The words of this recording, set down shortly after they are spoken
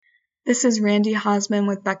This is Randy Hosman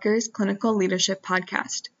with Becker's Clinical Leadership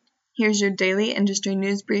Podcast. Here's your daily industry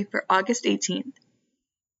news brief for August 18th.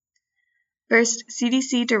 First,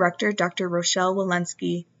 CDC Director Dr. Rochelle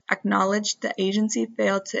Walensky acknowledged the agency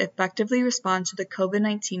failed to effectively respond to the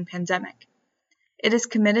COVID-19 pandemic. It is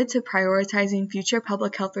committed to prioritizing future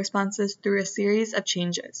public health responses through a series of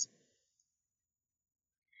changes.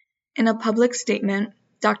 In a public statement,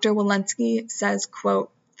 Dr. Walensky says,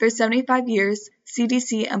 quote, "For 75 years,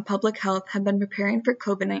 CDC and public health have been preparing for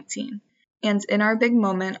COVID-19, and in our big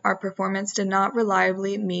moment, our performance did not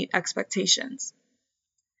reliably meet expectations.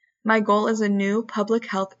 My goal is a new public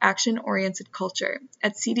health action-oriented culture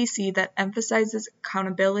at CDC that emphasizes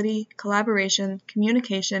accountability, collaboration,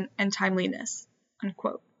 communication, and timeliness."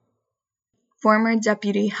 Unquote. Former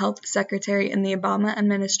Deputy Health Secretary in the Obama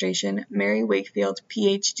administration, Mary Wakefield,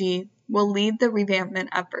 Ph.D., will lead the revampment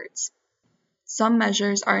efforts. Some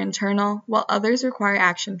measures are internal, while others require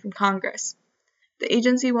action from Congress. The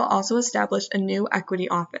agency will also establish a new equity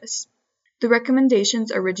office. The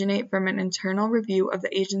recommendations originate from an internal review of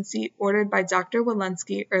the agency ordered by Dr.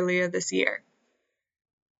 Walensky earlier this year.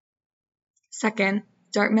 Second,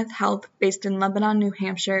 Dartmouth Health, based in Lebanon, New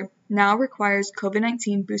Hampshire, now requires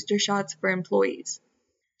COVID-19 booster shots for employees.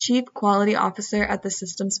 Chief Quality Officer at the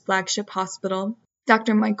system's flagship hospital,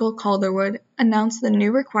 Dr. Michael Calderwood, announced the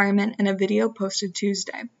new requirement in a video posted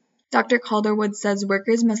Tuesday. Dr. Calderwood says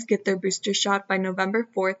workers must get their booster shot by November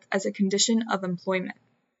 4th as a condition of employment.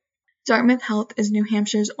 Dartmouth Health is New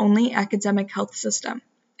Hampshire's only academic health system.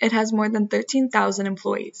 It has more than 13,000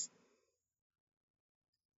 employees.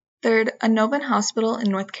 Third, a Novant hospital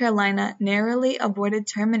in North Carolina narrowly avoided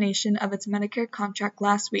termination of its Medicare contract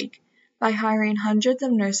last week by hiring hundreds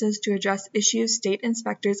of nurses to address issues state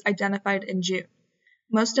inspectors identified in June.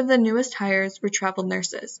 Most of the newest hires were travel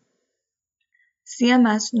nurses.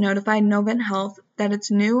 CMS notified Novant Health that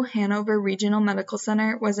its new Hanover Regional Medical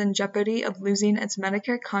Center was in jeopardy of losing its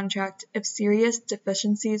Medicare contract if serious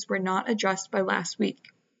deficiencies were not addressed by last week.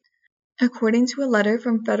 According to a letter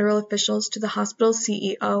from federal officials to the hospital's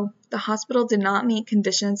CEO, the hospital did not meet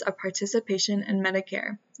conditions of participation in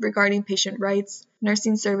Medicare regarding patient rights,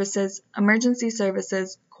 nursing services, emergency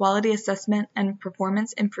services, quality assessment, and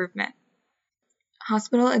performance improvement.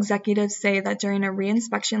 Hospital executives say that during a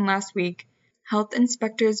re-inspection last week, health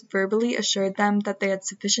inspectors verbally assured them that they had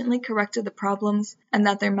sufficiently corrected the problems and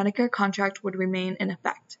that their Medicare contract would remain in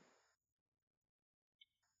effect.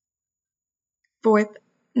 Fourth,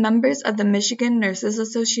 members of the Michigan Nurses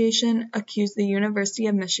Association accused the University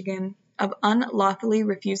of Michigan of unlawfully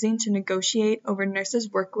refusing to negotiate over nurses'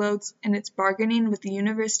 workloads in its bargaining with the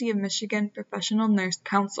University of Michigan Professional Nurse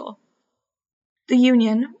Council. The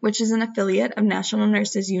union, which is an affiliate of National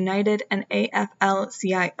Nurses United and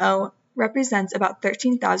AFL-CIO, represents about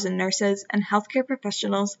 13,000 nurses and healthcare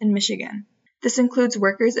professionals in Michigan. This includes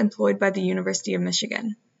workers employed by the University of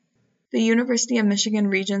Michigan. The University of Michigan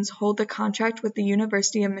regions hold the contract with the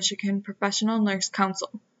University of Michigan Professional Nurse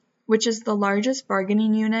Council, which is the largest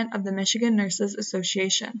bargaining unit of the Michigan Nurses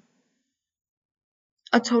Association.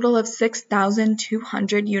 A total of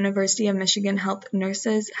 6,200 University of Michigan health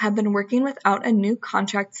nurses have been working without a new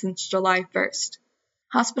contract since July 1st.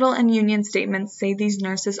 Hospital and union statements say these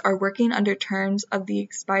nurses are working under terms of the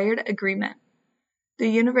expired agreement. The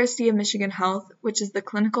University of Michigan Health, which is the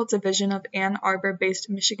clinical division of Ann Arbor-based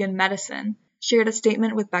Michigan Medicine, shared a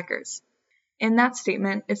statement with Becker's. In that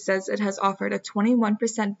statement, it says it has offered a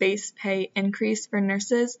 21% base pay increase for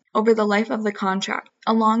nurses over the life of the contract,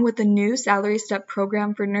 along with the new Salary Step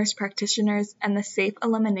program for nurse practitioners and the safe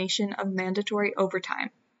elimination of mandatory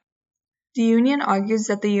overtime. The union argues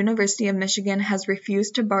that the University of Michigan has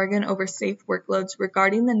refused to bargain over safe workloads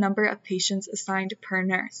regarding the number of patients assigned per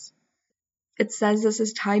nurse. It says this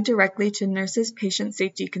is tied directly to nurses' patient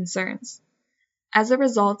safety concerns. As a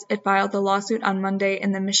result, it filed the lawsuit on Monday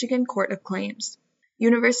in the Michigan Court of Claims.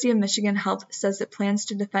 University of Michigan Health says it plans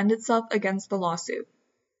to defend itself against the lawsuit.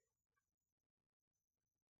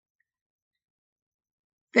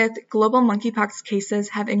 Fifth, global monkeypox cases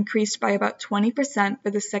have increased by about 20% for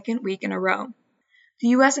the second week in a row. The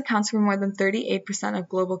U.S. accounts for more than 38% of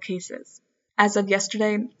global cases. As of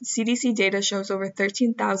yesterday, CDC data shows over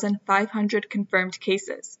 13,500 confirmed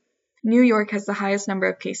cases. New York has the highest number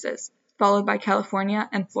of cases, followed by California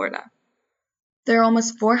and Florida. There are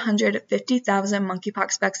almost 450,000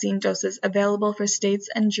 monkeypox vaccine doses available for states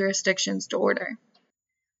and jurisdictions to order.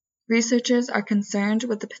 Researchers are concerned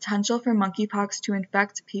with the potential for monkeypox to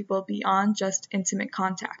infect people beyond just intimate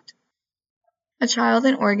contact. A child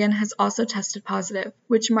in Oregon has also tested positive,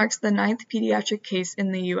 which marks the 9th pediatric case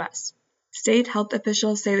in the U.S. State health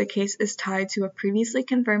officials say the case is tied to a previously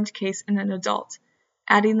confirmed case in an adult,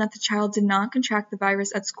 adding that the child did not contract the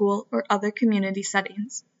virus at school or other community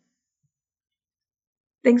settings.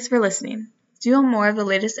 Thanks for listening. Do you want more of the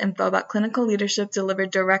latest info about clinical leadership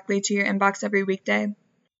delivered directly to your inbox every weekday?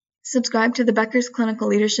 Subscribe to the Becker's Clinical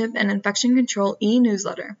Leadership and Infection Control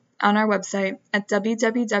e-newsletter on our website at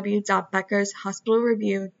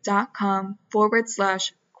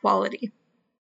www.beckershospitalreview.com/quality.